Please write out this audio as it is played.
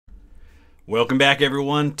Welcome back,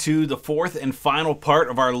 everyone, to the fourth and final part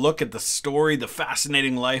of our look at the story, the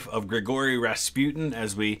fascinating life of Grigori Rasputin,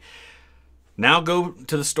 as we now go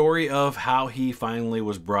to the story of how he finally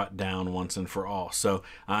was brought down once and for all. So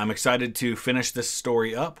I'm excited to finish this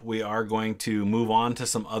story up. We are going to move on to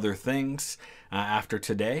some other things after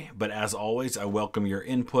today, but as always, I welcome your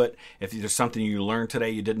input. If there's something you learned today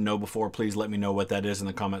you didn't know before, please let me know what that is in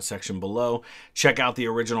the comment section below. Check out the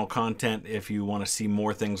original content if you want to see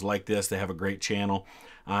more things like this. They have a great channel.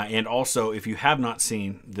 And also, if you have not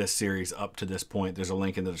seen this series up to this point, there's a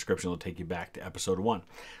link in the description that'll take you back to episode 1.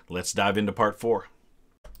 Let's dive into part 4.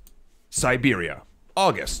 Siberia,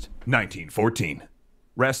 August 1914.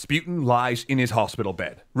 Rasputin lies in his hospital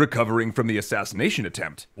bed, recovering from the assassination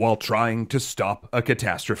attempt while trying to stop a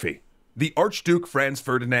catastrophe. The Archduke Franz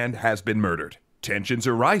Ferdinand has been murdered. Tensions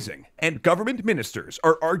are rising, and government ministers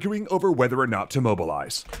are arguing over whether or not to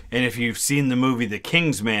mobilize. And if you've seen the movie The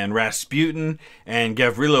King's Man, Rasputin and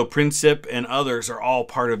Gavrilo Princip and others are all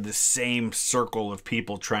part of the same circle of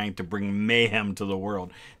people trying to bring mayhem to the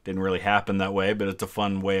world. Didn't really happen that way, but it's a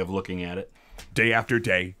fun way of looking at it. Day after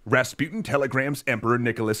day, Rasputin telegrams Emperor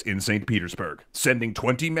Nicholas in St. Petersburg, sending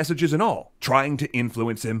 20 messages in all, trying to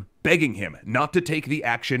influence him, begging him not to take the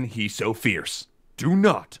action he so fears. Do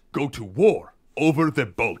not go to war over the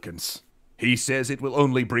Balkans. He says it will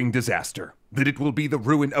only bring disaster, that it will be the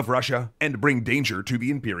ruin of Russia and bring danger to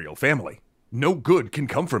the imperial family. No good can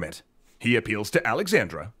come from it. He appeals to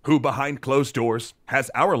Alexandra, who behind closed doors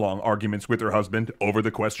has hour-long arguments with her husband over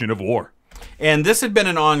the question of war. And this had been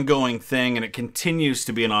an ongoing thing, and it continues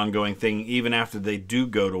to be an ongoing thing even after they do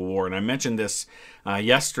go to war. And I mentioned this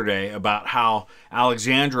yesterday about how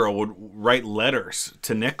Alexandra would write letters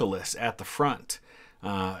to Nicholas at the front,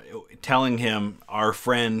 telling him, our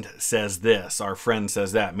friend says this, our friend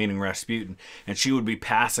says that, meaning Rasputin. And she would be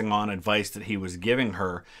passing on advice that he was giving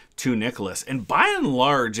her to Nicholas. And by and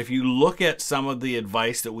large, if you look at some of the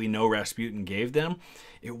advice that we know Rasputin gave them,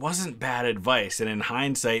 it wasn't bad advice, and in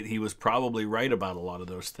hindsight, he was probably right about a lot of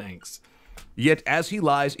those things. Yet as he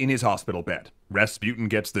lies in his hospital bed, Rasputin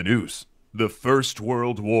gets the news. The First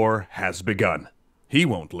World War has begun. He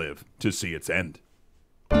won't live to see its end.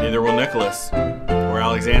 Neither will Nicholas or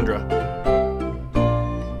Alexandra.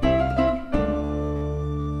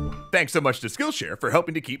 Thanks so much to Skillshare for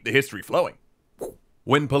helping to keep the history flowing.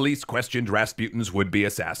 When police questioned Rasputin's would-be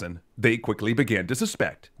assassin, they quickly began to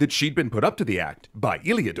suspect that she'd been put up to the act by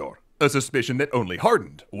Iliador, a suspicion that only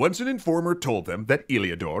hardened once an informer told them that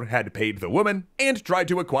Iliador had paid the woman and tried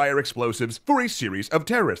to acquire explosives for a series of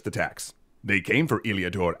terrorist attacks. They came for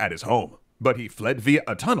Iliador at his home, but he fled via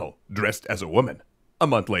a tunnel dressed as a woman. A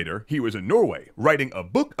month later, he was in Norway writing a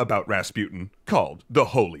book about Rasputin called The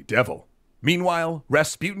Holy Devil. Meanwhile,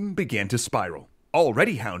 Rasputin began to spiral.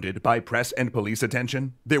 Already hounded by press and police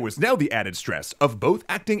attention, there was now the added stress of both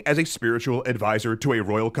acting as a spiritual advisor to a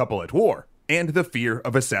royal couple at war and the fear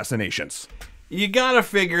of assassinations. You gotta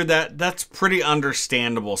figure that that's pretty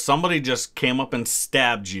understandable. Somebody just came up and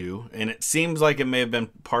stabbed you, and it seems like it may have been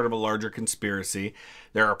part of a larger conspiracy.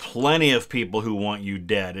 There are plenty of people who want you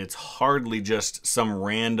dead. It's hardly just some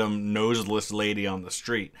random noseless lady on the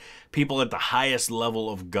street. People at the highest level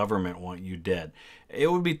of government want you dead. It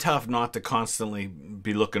would be tough not to constantly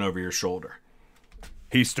be looking over your shoulder.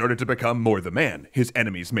 He started to become more the man his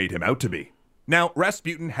enemies made him out to be. Now,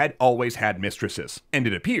 Rasputin had always had mistresses, and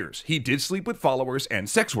it appears he did sleep with followers and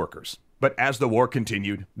sex workers. But as the war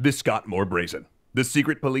continued, this got more brazen. The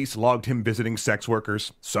secret police logged him visiting sex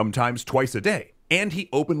workers, sometimes twice a day, and he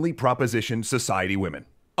openly propositioned society women.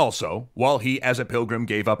 Also, while he as a pilgrim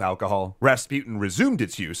gave up alcohol, Rasputin resumed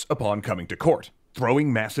its use upon coming to court,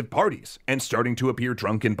 throwing massive parties and starting to appear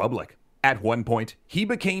drunk in public. At one point, he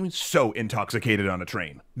became so intoxicated on a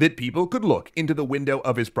train that people could look into the window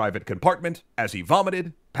of his private compartment as he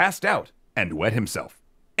vomited, passed out, and wet himself.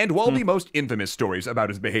 And while the most infamous stories about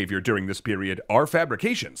his behavior during this period are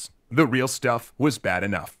fabrications, the real stuff was bad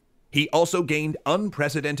enough. He also gained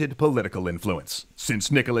unprecedented political influence,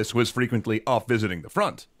 since Nicholas was frequently off visiting the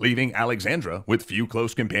front, leaving Alexandra with few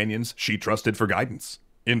close companions she trusted for guidance.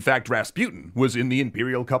 In fact, Rasputin was in the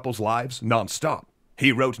imperial couple's lives non-stop.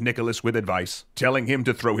 He wrote Nicholas with advice, telling him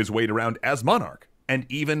to throw his weight around as monarch, and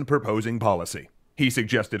even proposing policy. He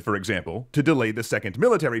suggested, for example, to delay the second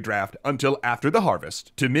military draft until after the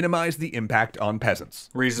harvest to minimize the impact on peasants.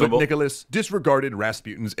 Reasonable. But Nicholas disregarded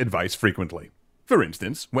Rasputin's advice frequently. For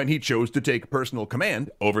instance, when he chose to take personal command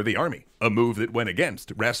over the army, a move that went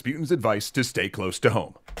against Rasputin's advice to stay close to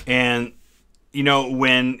home. And you know,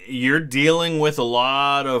 when you're dealing with a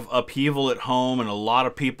lot of upheaval at home and a lot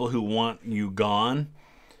of people who want you gone,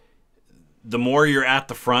 the more you're at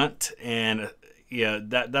the front and yeah,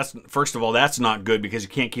 that's first of all, that's not good because you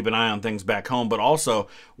can't keep an eye on things back home. But also,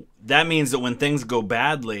 that means that when things go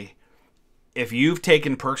badly, if you've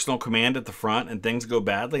taken personal command at the front and things go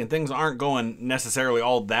badly and things aren't going necessarily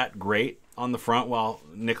all that great on the front while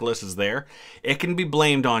Nicholas is there, it can be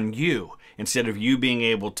blamed on you instead of you being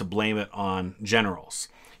able to blame it on generals.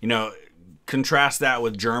 You know, contrast that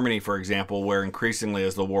with Germany, for example, where increasingly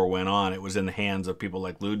as the war went on, it was in the hands of people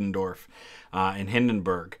like Ludendorff and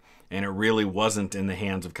Hindenburg, and it really wasn't in the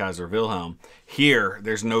hands of Kaiser Wilhelm. Here,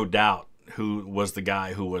 there's no doubt who was the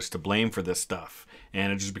guy who was to blame for this stuff.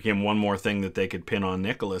 And it just became one more thing that they could pin on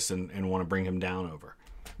Nicholas and want to bring him down over.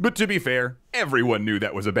 But to be fair, everyone knew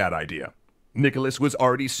that was a bad idea. Nicholas was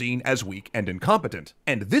already seen as weak and incompetent,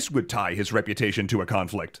 and this would tie his reputation to a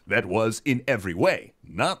conflict that was, in every way,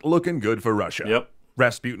 not looking good for Russia. Yep.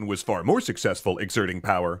 Rasputin was far more successful exerting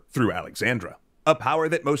power through Alexandra, a power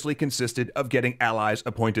that mostly consisted of getting allies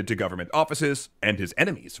appointed to government offices and his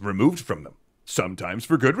enemies removed from them. Sometimes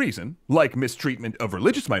for good reason, like mistreatment of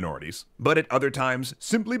religious minorities, but at other times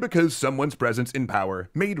simply because someone's presence in power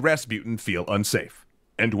made Rasputin feel unsafe.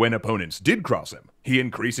 And when opponents did cross him, he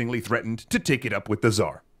increasingly threatened to take it up with the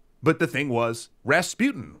Tsar. But the thing was,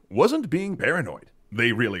 Rasputin wasn't being paranoid.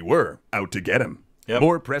 They really were out to get him. Yep.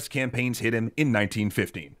 More press campaigns hit him in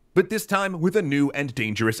 1915, but this time with a new and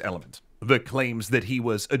dangerous element: the claims that he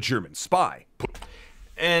was a German spy.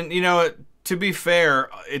 And, you know, to be fair,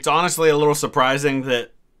 it's honestly a little surprising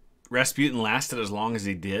that Rasputin lasted as long as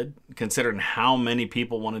he did, considering how many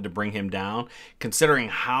people wanted to bring him down, considering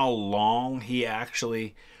how long he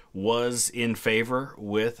actually was in favor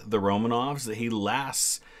with the Romanovs, that he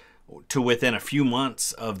lasts to within a few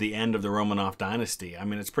months of the end of the Romanov dynasty. I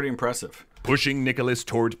mean, it's pretty impressive. Pushing Nicholas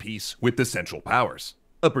toward peace with the Central Powers.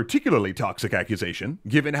 A particularly toxic accusation,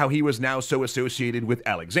 given how he was now so associated with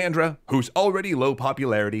Alexandra, whose already low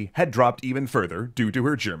popularity had dropped even further due to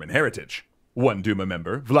her German heritage. One Duma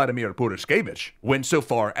member, Vladimir Purushkevich, went so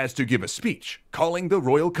far as to give a speech calling the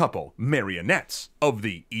royal couple marionettes of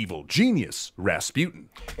the evil genius Rasputin.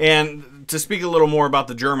 And to speak a little more about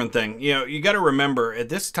the German thing, you know, you got to remember at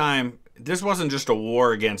this time, this wasn't just a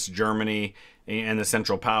war against Germany and the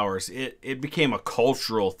Central Powers. It became a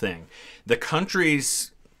cultural thing. The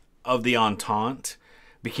countries of the Entente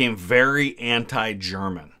became very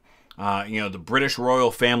anti-German. The British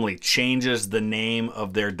royal family changes the name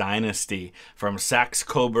of their dynasty from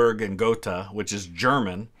Saxe-Coburg and Gotha, which is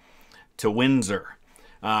German, to Windsor.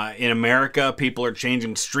 In America, people are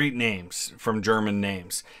changing street names from German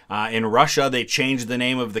names. In Russia, they changed the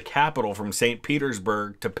name of the capital from St.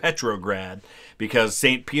 Petersburg to Petrograd because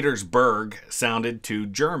St. Petersburg sounded too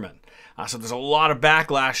German. So there's a lot of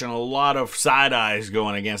backlash and a lot of side eyes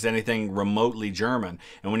going against anything remotely German.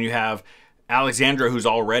 And when you have Alexandra, who's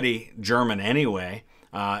already German anyway,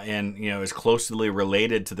 and is closely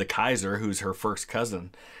related to the Kaiser, who's her first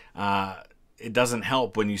cousin, it doesn't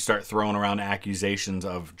help when you start throwing around accusations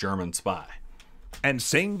of German spy. And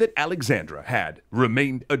saying that Alexandra had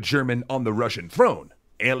remained a German on the Russian throne,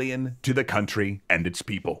 alien to the country and its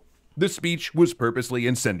people. The speech was purposely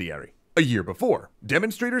incendiary. A year before,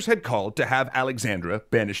 demonstrators had called to have Alexandra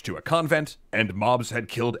banished to a convent, and mobs had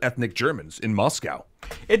killed ethnic Germans in Moscow.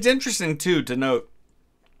 It's interesting, too, to note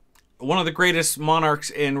one of the greatest monarchs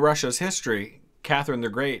in Russia's history, Catherine the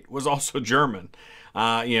Great, was also German.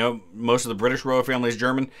 Most of the British royal family is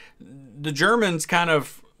German. The Germans kind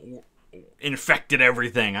of infected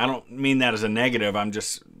everything. I don't mean that as a negative. I'm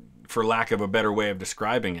just, for lack of a better way of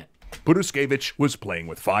describing it. Purushkevich was playing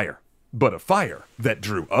with fire, but a fire that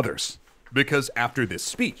drew others. Because after this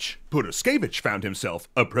speech, Purushkevich found himself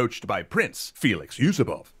approached by Prince Felix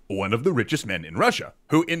Yusupov, one of the richest men in Russia,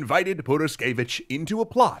 who invited Purushkevich into a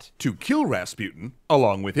plot to kill Rasputin,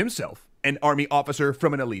 along with himself, an army officer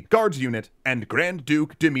from an elite guards unit, and Grand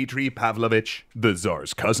Duke Dmitry Pavlovich, the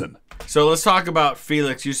Tsar's cousin. So let's talk about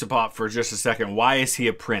Felix Yusupov for just a second. Why is he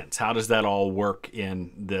a prince? How does that all work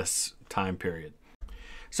in this time period?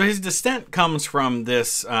 So his descent comes from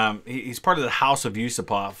this, he's part of the House of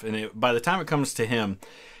Yusupov, and by the time it comes to him,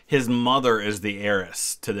 his mother is the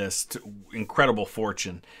heiress to this incredible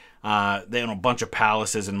fortune. They own a bunch of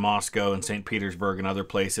palaces in Moscow and St. Petersburg and other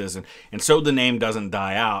places, and so the name doesn't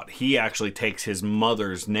die out. He actually takes his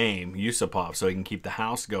mother's name, Yusupov, so he can keep the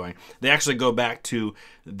house going. They actually go back to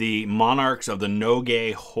the monarchs of the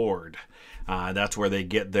Nogay horde. That's where they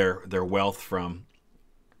get their wealth from.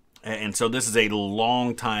 And so this is a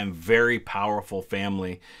long time, very powerful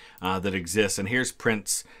family that exists. And here's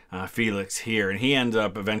Prince Felix here. And he ends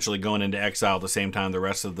up eventually going into exile at the same time the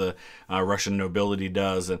rest of the Russian nobility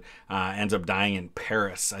does, and ends up dying in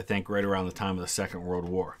Paris, I think, right around the time of the Second World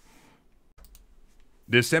War.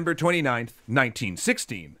 December 29th,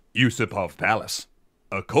 1916, Yusupov Palace.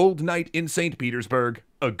 A cold night in St. Petersburg,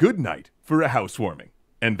 a good night for a housewarming.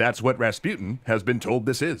 And that's what Rasputin has been told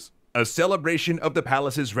this is. A celebration of the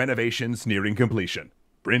palace's renovations nearing completion.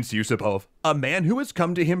 Prince Yusupov, a man who has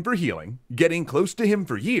come to him for healing, getting close to him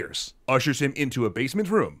for years, ushers him into a basement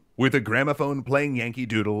room with a gramophone playing Yankee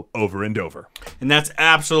Doodle over and over. And that's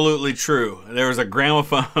absolutely true. There was a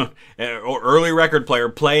gramophone or early record player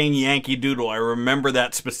playing Yankee Doodle. I remember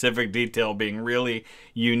that specific detail being really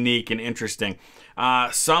unique and interesting.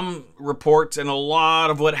 Some reports and a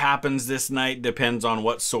lot of what happens this night depends on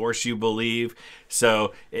what source you believe.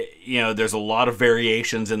 So, there's a lot of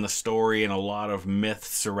variations in the story and a lot of myth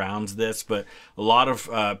surrounds this. But a lot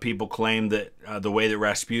of people claim that the way that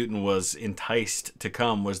Rasputin was enticed to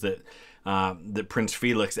come was that Prince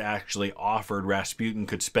Felix actually offered Rasputin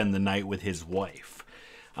could spend the night with his wife.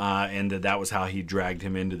 And that was how he dragged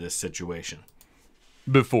him into this situation.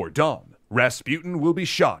 Before dawn, Rasputin will be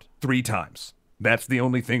shot 3 times. That's the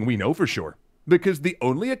only thing we know for sure, because the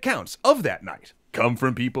only accounts of that night come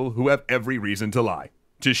from people who have every reason to lie,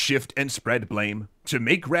 to shift and spread blame, to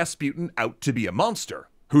make Rasputin out to be a monster,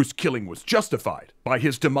 whose killing was justified by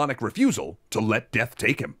his demonic refusal to let death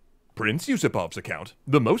take him. Prince Yusupov's account,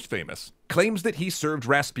 the most famous, claims that he served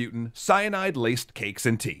Rasputin cyanide-laced cakes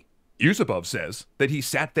and tea. Yusupov says that he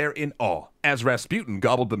sat there in awe as Rasputin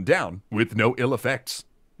gobbled them down with no ill effects.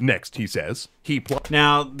 Next, he says,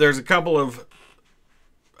 Now, there's a couple of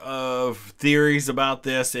theories about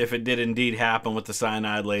this, if it did indeed happen with the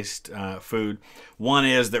cyanide-laced food. One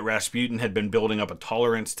is that Rasputin had been building up a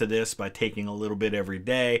tolerance to this by taking a little bit every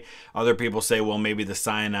day. Other people say, well, maybe the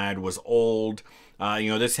cyanide was old.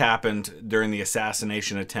 This happened during the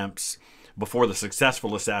assassination attempts, before the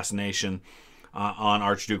successful assassination on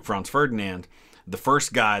Archduke Franz Ferdinand. The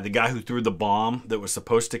first guy, the guy who threw the bomb that was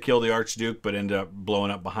supposed to kill the Archduke but ended up blowing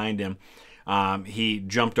up behind him, he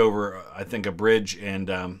jumped over, I think, a bridge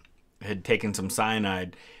and had taken some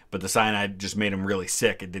cyanide, but the cyanide just made him really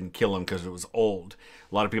sick. It didn't kill him because it was old.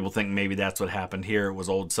 A lot of people think maybe that's what happened here. It was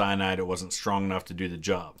old cyanide. It wasn't strong enough to do the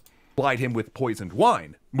job. Plied him with poisoned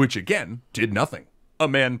wine, which again did nothing. A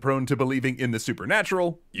man prone to believing in the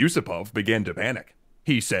supernatural, Yusupov began to panic.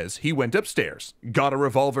 He says he went upstairs, got a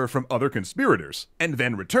revolver from other conspirators, and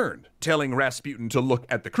then returned, telling Rasputin to look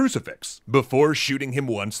at the crucifix before shooting him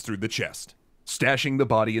once through the chest. Stashing the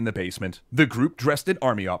body in the basement, the group dressed an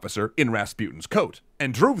army officer in Rasputin's coat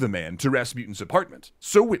and drove the man to Rasputin's apartment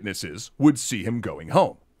so witnesses would see him going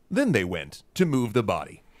home. Then they went to move the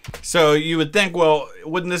body. So you would think, well,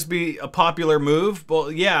 wouldn't this be a popular move?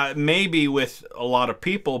 Well, yeah, maybe with a lot of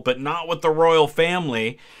people, but not with the royal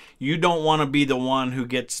family. You don't want to be the one who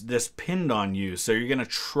gets this pinned on you, so you're going to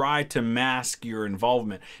try to mask your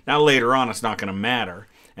involvement. Now, later on, it's not going to matter,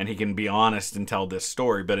 and he can be honest and tell this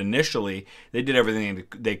story, but initially, they did everything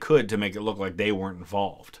they could to make it look like they weren't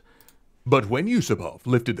involved. But when Yusupov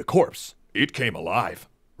lifted the corpse, it came alive.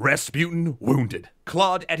 Rasputin, wounded,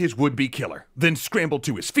 clawed at his would-be killer, then scrambled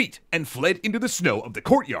to his feet and fled into the snow of the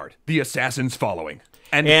courtyard, the assassins following.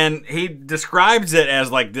 And he describes it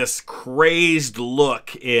as like this crazed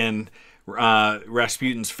look in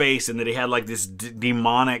Rasputin's face, and that he had like this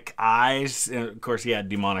demonic eyes. And of course, he had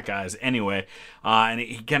demonic eyes anyway. And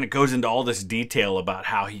he kind of goes into all this detail about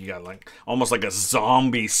how he got like almost like a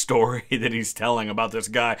zombie story that he's telling about this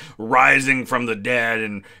guy rising from the dead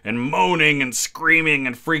and moaning and screaming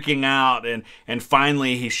and freaking out. And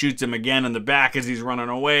finally, he shoots him again in the back as he's running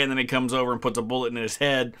away. And then he comes over and puts a bullet in his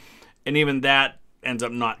head. And even that ends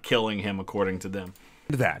up not killing him, according to them.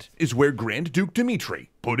 That is where Grand Duke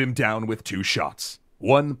Dmitri put him down with 2 shots,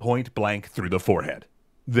 one point blank through the forehead.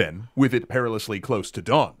 Then, with it perilously close to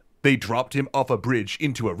dawn, they dropped him off a bridge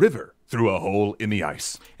into a river through a hole in the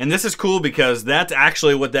ice. And this is cool because that's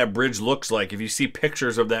actually what that bridge looks like. If you see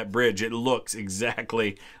pictures of that bridge, it looks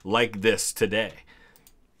exactly like this today.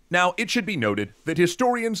 Now, it should be noted that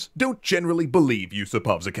historians don't generally believe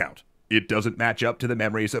Yusupov's account. It doesn't match up to the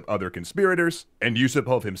memories of other conspirators, and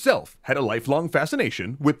Yusupov himself had a lifelong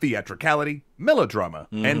fascination with theatricality, melodrama,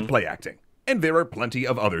 and play acting. And there are plenty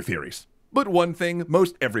of other theories. But one thing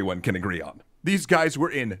most everyone can agree on. These guys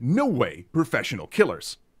were in no way professional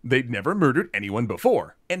killers. They'd never murdered anyone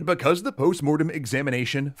before, and because the post-mortem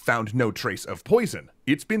examination found no trace of poison,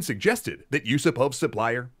 it's been suggested that Yusupov's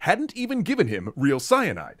supplier hadn't even given him real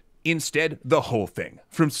cyanide. Instead, the whole thing,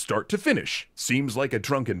 from start to finish, seems like a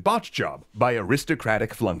drunken botch job by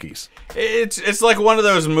aristocratic flunkies. It's like one of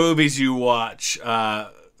those movies you watch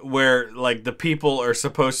where like the people are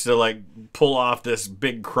supposed to like pull off this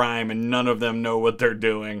big crime and none of them know what they're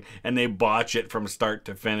doing and they botch it from start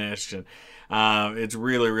to finish. And It's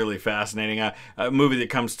really, really fascinating. A movie that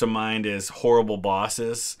comes to mind is Horrible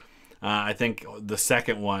Bosses. I think the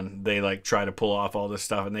second one, they like try to pull off all this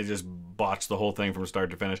stuff and they just botch the whole thing from start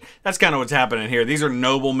to finish. That's kind of what's happening here. These are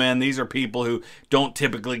noblemen. These are people who don't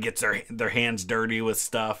typically get their hands dirty with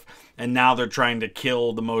stuff. And now they're trying to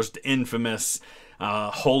kill the most infamous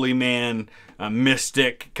holy man,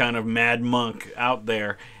 mystic, kind of mad monk out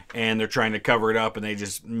there. And they're trying to cover it up and they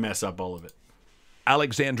just mess up all of it.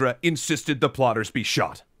 Alexandra insisted the plotters be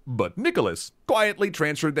shot, but Nicholas quietly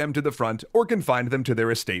transferred them to the front or confined them to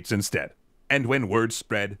their estates instead. And when word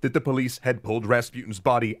spread that the police had pulled Rasputin's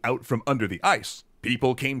body out from under the ice,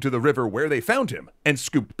 people came to the river where they found him and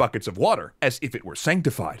scooped buckets of water as if it were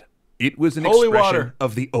sanctified. It was an Holy expression water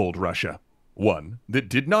of the old Russia, one that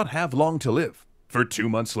did not have long to live. For 2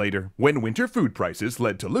 months later, when winter food prices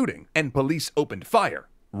led to looting and police opened fire,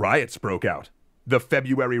 riots broke out. The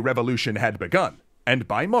February Revolution had begun, and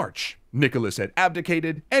by March, Nicholas had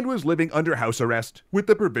abdicated and was living under house arrest with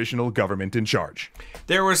the provisional government in charge.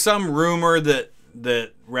 There was some rumor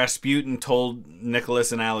that Rasputin told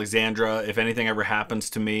Nicholas and Alexandra, if anything ever happens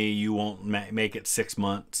to me, you won't make it 6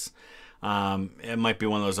 months. It might be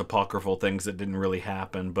one of those apocryphal things that didn't really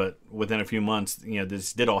happen, but within a few months,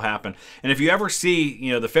 this did all happen. And if you ever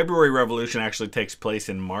see, the February Revolution actually takes place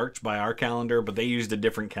in March by our calendar, but they used a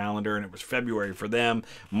different calendar, and it was February for them,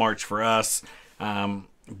 March for us.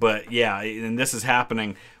 But yeah, and this is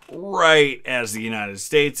happening right as the United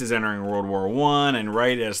States is entering World War I, and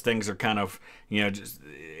right as things are kind of,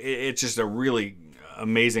 it's just a really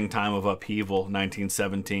amazing time of upheaval,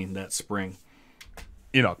 1917, that spring.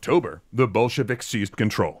 In October, the Bolsheviks seized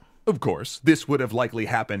control. Of course, this would have likely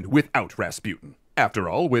happened without Rasputin. After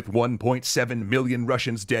all, with 1.7 million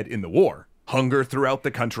Russians dead in the war, hunger throughout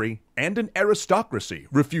the country, and an aristocracy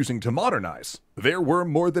refusing to modernize, there were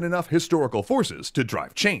more than enough historical forces to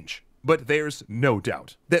drive change. But there's no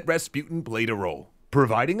doubt that Rasputin played a role,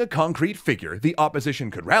 providing a concrete figure the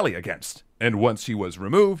opposition could rally against. And once he was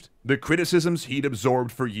removed, the criticisms he'd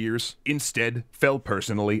absorbed for years instead fell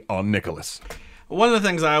personally on Nicholas. One of the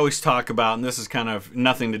things I always talk about, and this is kind of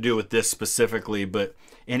nothing to do with this specifically, but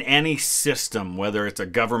in any system, whether it's a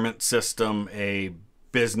government system, a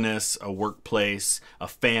business, a workplace, a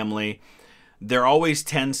family, there always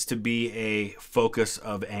tends to be a focus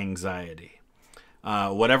of anxiety.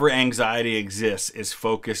 Whatever anxiety exists is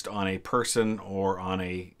focused on a person or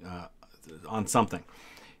on something.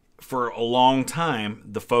 For a long time,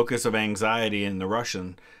 the focus of anxiety in the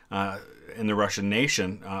Russian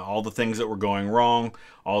nation, all the things that were going wrong,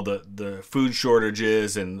 all the food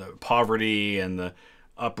shortages and the poverty and the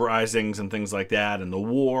uprisings and things like that, and the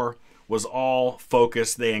war was all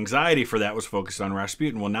focused. The anxiety for that was focused on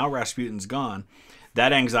Rasputin. Well, now Rasputin's gone.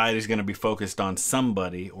 That anxiety is going to be focused on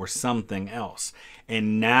somebody or something else.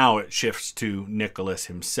 And now it shifts to Nicholas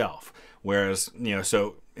himself. Whereas,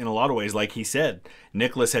 so in a lot of ways, like he said,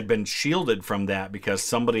 Nicholas had been shielded from that because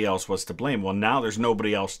somebody else was to blame. Well, now there's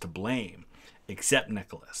nobody else to blame except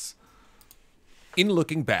Nicholas. In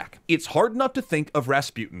looking back, it's hard not to think of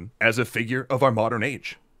Rasputin as a figure of our modern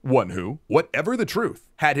age. One who, whatever the truth,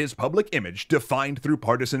 had his public image defined through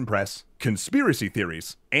partisan press, conspiracy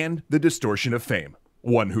theories, and the distortion of fame.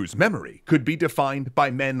 One whose memory could be defined by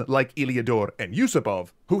men like Ilyador and Yusupov,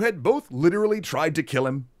 who had both literally tried to kill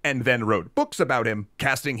him and then wrote books about him,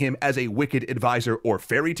 casting him as a wicked advisor or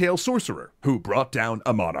fairy tale sorcerer who brought down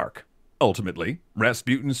a monarch. Ultimately,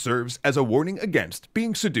 Rasputin serves as a warning against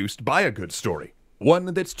being seduced by a good story, one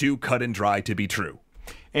that's too cut and dry to be true.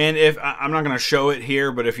 And if I'm not going to show it here,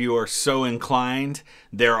 but if you are so inclined,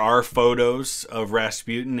 there are photos of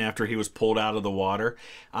Rasputin after he was pulled out of the water.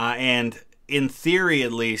 And in theory,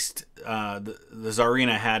 at least, the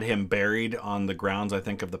Tsarina had him buried on the grounds, I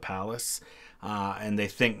think, of the palace. And they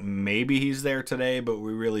think maybe he's there today, but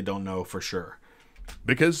we really don't know for sure.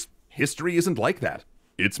 Because history isn't like that.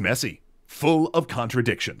 It's messy, full of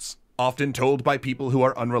contradictions, often told by people who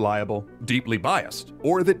are unreliable, deeply biased,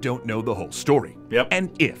 or that don't know the whole story. Yep. And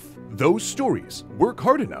if those stories work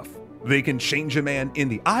hard enough, they can change a man in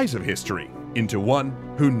the eyes of history into one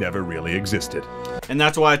who never really existed. And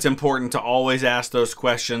that's why it's important to always ask those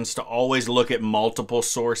questions, to always look at multiple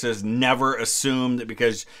sources. Never assume that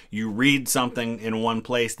because you read something in one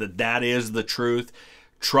place that is the truth.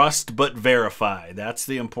 Trust but verify. That's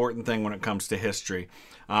the important thing when it comes to history.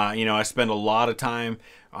 I spend a lot of time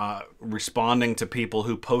responding to people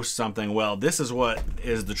who post something, well, this is what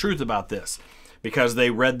is the truth about this, because they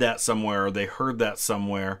read that somewhere or they heard that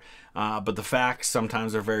somewhere, but the facts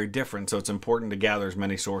sometimes are very different, so it's important to gather as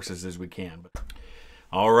many sources as we can.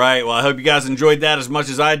 All right. Well, I hope you guys enjoyed that as much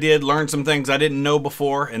as I did. Learned some things I didn't know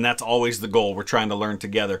before, and that's always the goal. We're trying to learn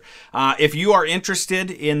together. If you are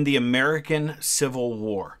interested in the American Civil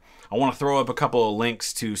War, I want to throw up a couple of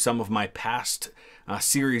links to some of my past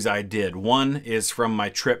series I did. One is from my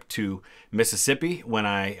trip to Mississippi when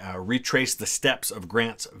I retraced the steps of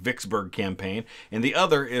Grant's Vicksburg campaign, and the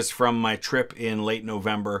other is from my trip in late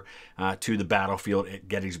November to the battlefield at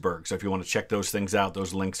Gettysburg. So if you want to check those things out,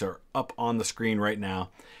 those links are up on the screen right now.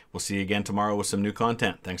 We'll see you again tomorrow with some new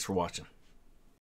content. Thanks for watching.